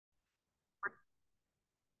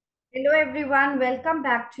Hello everyone, welcome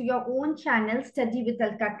back to your own channel study with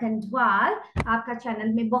Alka Khandwal. आपका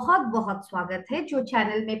channel में बहुत बहुत स्वागत है। जो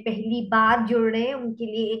चैनल में पहली बार जुड़ रहे हैं उनके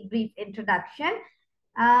लिए एक ब्रीफ इंट्रोडक्शन।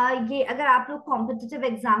 ये अगर आप लोग कॉम्पिटिटिव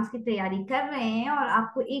एग्जाम्स की तैयारी कर रहे हैं और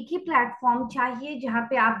आपको एक ही प्लेटफॉर्म चाहिए जहाँ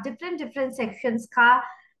पे आप डिफरेंट डिफरेंट सेक्शंस का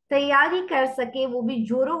तैयारी कर सके, वो भी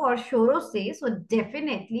जोरों और शोरों से, सो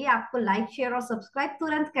डेफिनेटली आपको लाइक शेयर और सब्सक्राइब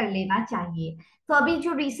तुरंत कर लेना चाहिए। तो अभी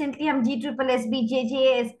जो रिसेंटली हम Dsssb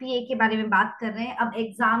JJSPA के बारे में बात कर रहे हैं, अब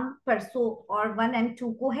एग्जाम परसों और 1 and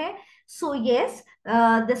 2 को है। So yes,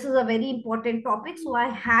 this is a very important topic, so I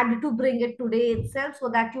had to bring it today itself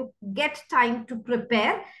so that you get time to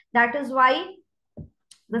prepare. That is why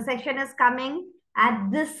the session is coming at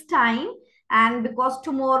this time, and because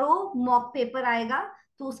tomorrow mock paper आएगा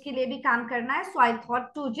तो उसके लिए भी काम करना है. So I thought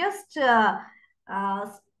to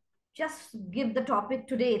just give the topic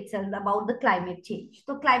today itself about the climate change.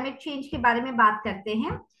 तो climate change के बारे में बात करते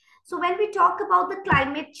हैं. So when we talk about the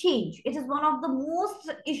climate change, it is one of the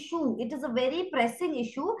most issue. It is a very pressing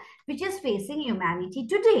issue which is facing humanity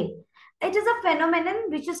today. It is a phenomenon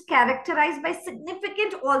which is characterized by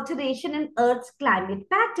significant alteration in Earth's climate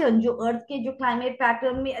pattern. जो Earth के जो climate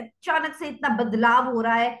pattern में अचानक से इतना बदलाव हो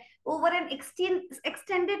रहा है over an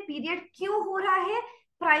extended period, क्यों हो रहा है?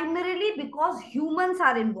 Primarily because humans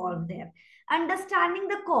are involved there. Understanding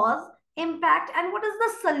the cause, impact, and what is the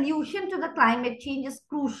solution to the climate change is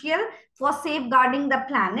crucial for safeguarding the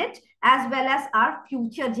planet as well as our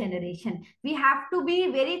future generation. We have to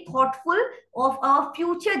be very thoughtful of our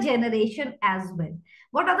future generation as well.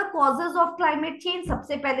 What are the causes of climate change?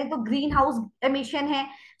 सबसे पहले तो greenhouse emission है.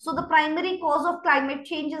 So the primary cause of climate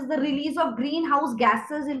change is the release of greenhouse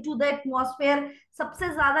gases into the atmosphere. सबसे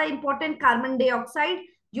ज्यादा important carbon dioxide,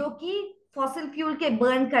 जो कि fossil fuel के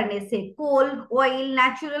burn करने से, कोल, ऑयल,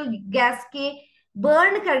 नेचुरल गैस के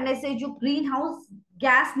बर्न करने से जो ग्रीन हाउस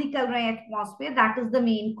गैस निकल रहे हैं atmosphere, that is the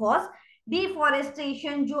main cause.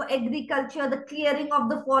 Deforestation, जो agriculture, the clearing of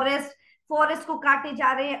the forest, forest को काटे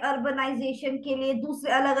जा रहे हैं अर्बनाइजेशन के लिए,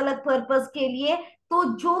 दूसरे अलग अलग पर्पस के लिए, तो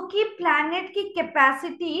जो कि प्लैनेट की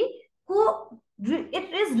कैपेसिटी को,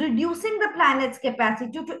 it is reducing the planet's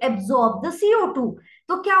capacity to absorb the CO2.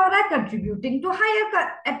 तो क्या हो रहा है? Contributing to hire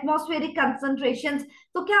atmospheric concentrations.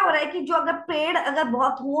 तो क्या हो रहा है कि जो अगर पेड़ अगर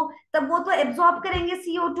बहुत हो तब वो तो एब्जॉर्ब करेंगे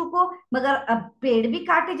CO2 को, मगर अब पेड़ भी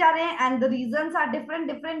काटे जा रहे हैं and the reasons are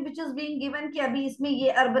different different which is being given कि अभी इसमें ये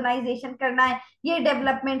अर्बनाइजेशन करना है, ये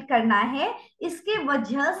डेवलपमेंट करना है. इसके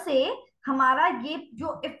वजह से हमारा ये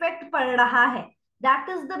जो इफेक्ट पड़ रहा है, that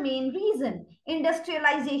is the main reason.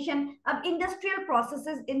 Industrialization, अब industrial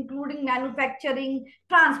processes including manufacturing,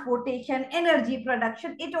 transportation, energy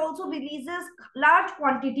production, it also releases large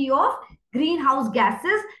quantity of greenhouse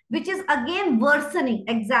gases which is again worsening,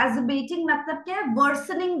 exacerbating, मतलब क्या है?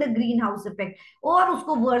 Worsening the greenhouse effect, और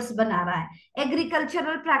उसको worse बना रहा है.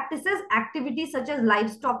 Agricultural practices, activities such as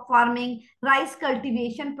livestock farming, rice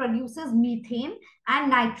cultivation produces methane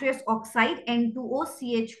and nitrous oxide, N2O,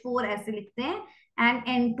 CH4 ऐसे लिखते हैं, and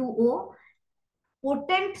N2O,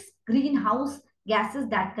 potent greenhouse gases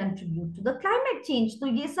that contribute to the climate change. तो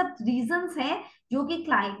ये सब reasons हैं जो कि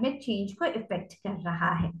climate change को affect कर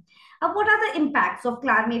रहा है. अब what are the impacts of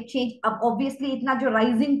climate change? अब obviously इतना जो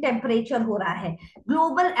rising temperature हो रहा है,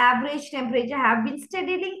 global average temperature have been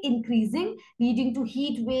steadily increasing, leading to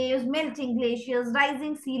heat waves, melting glaciers,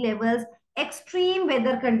 rising sea levels, extreme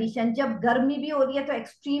weather condition. जब गर्मी भी हो रही है तो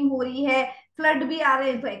एक्सट्रीम हो रही है, फ्लड भी आ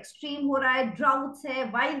रहे हैं तो एक्सट्रीम हो रहा है, ड्राउट्स है,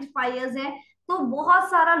 वाइल्ड फायर्स है, तो बहुत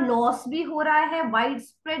सारा लॉस भी हो रहा है, वाइड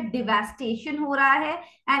स्प्रेड डिवेस्टेशन हो रहा है,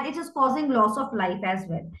 and it is causing loss of life as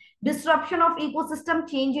well. Disruption of ecosystem,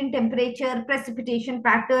 change in temperature, precipitation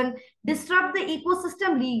pattern, disturb the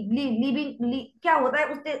ecosystem, क्या होता है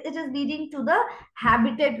उससे? It is leading to the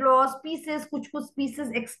habitat loss, species, कुछ कुछ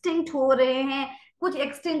species extinct हो रहे हैं, कुछ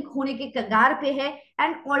एक्सटिंक्ट होने के कगार पे है,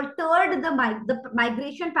 and altered the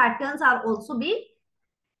migration patterns are also be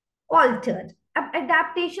altered. अब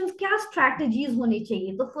एडेप्टेशंस, क्या स्ट्रैटेजीज होनी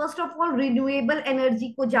चाहिए? तो first of all renewable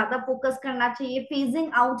energy को ज्यादा फोकस करना चाहिए,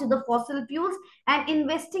 phasing out the fossil fuels and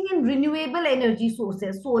investing in renewable energy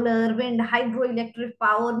sources, solar, wind, hydro electric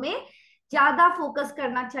power में ज्यादा फोकस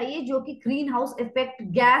करना चाहिए, जो कि ग्रीन हाउस इफेक्ट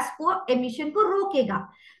गैस को, एमिशन को रोकेगा.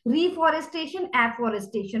 Reforestation,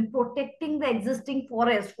 afforestation, protecting the existing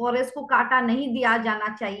forest, forest को काटा नहीं दिया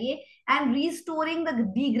जाना चाहिए, and restoring the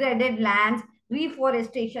degraded lands.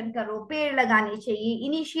 Reforestation करो, पेड़ लगाने चाहिए,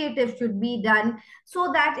 initiative should be done so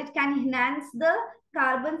that it can enhance the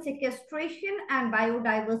carbon sequestration and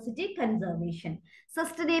biodiversity conservation.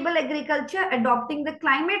 Sustainable agriculture, adopting the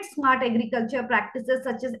climate smart agriculture practices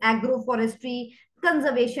such as agroforestry,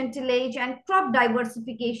 conservation, tillage and crop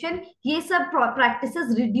diversification, ये सब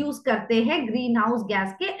practices reduce करते हैं green house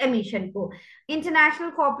gas के emission को। International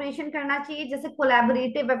cooperation करना चाहिए, जैसे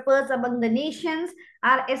collaborative efforts among the Nations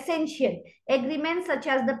are essential. Agreements such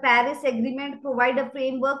as the Paris Agreement provide a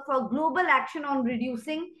framework for global action on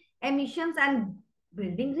reducing emissions and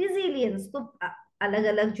building resilience. तो अलग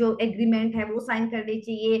अलग जो agreement है वो साइन करने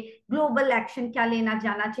चाहिए, ग्लोबल एक्शन क्या लेना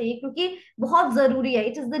जाना चाहिए, क्योंकि बहुत जरूरी है।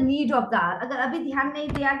 It is the need of the our. अगर अभी ध्यान नहीं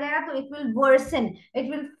दिया गया तो it will version,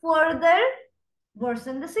 it will further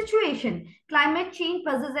worsen the situation. Climate change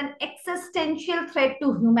poses an existential threat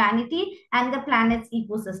to humanity and the planet's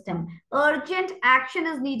ecosystem. Urgent action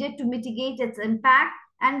is needed to mitigate its impact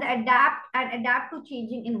and adapt to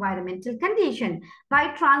changing environmental condition. By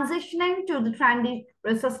transitioning to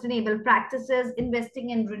the sustainable practices,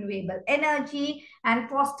 investing in renewable energy, and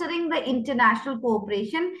fostering the international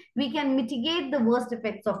cooperation, we can mitigate the worst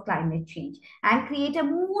effects of climate change and create a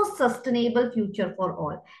more sustainable future for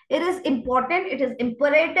all. It is important, it is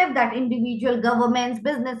imperative that individual governments,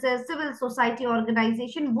 businesses, civil society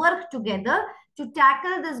organizations work together to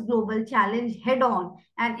tackle this global challenge head on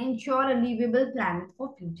and ensure a livable planet for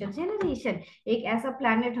future generation. एक ऐसा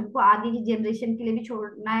planet हमको आगे की generation के लिए भी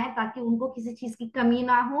छोड़ना है, ताकि उनको किसी चीज की कमी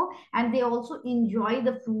ना हो and they also enjoy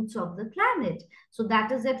the fruits of the planet. So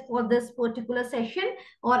that is it for this particular session.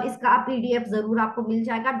 और इसका PDF जरूर आपको मिल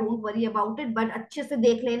जाएगा, don't worry about it, but अच्छे से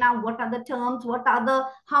देख लेना what are the terms, what are the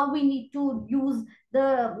how we need to use the,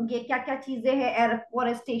 ये क्या क्या चीजें हैं,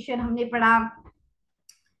 forestation हमने पढ़ा,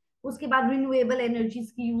 उसके बाद रिन्यूएबल एनर्जीज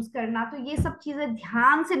की यूज करना, तो ये सब चीजें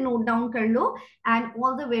ध्यान से नोट डाउन कर लो। And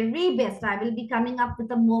all the very best, I will be coming up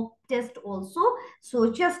with a mock test also, so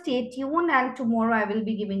just stay tune and tomorrow I will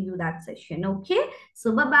be giving you that session. Okay,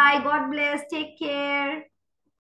 so bye bye, God bless, take care.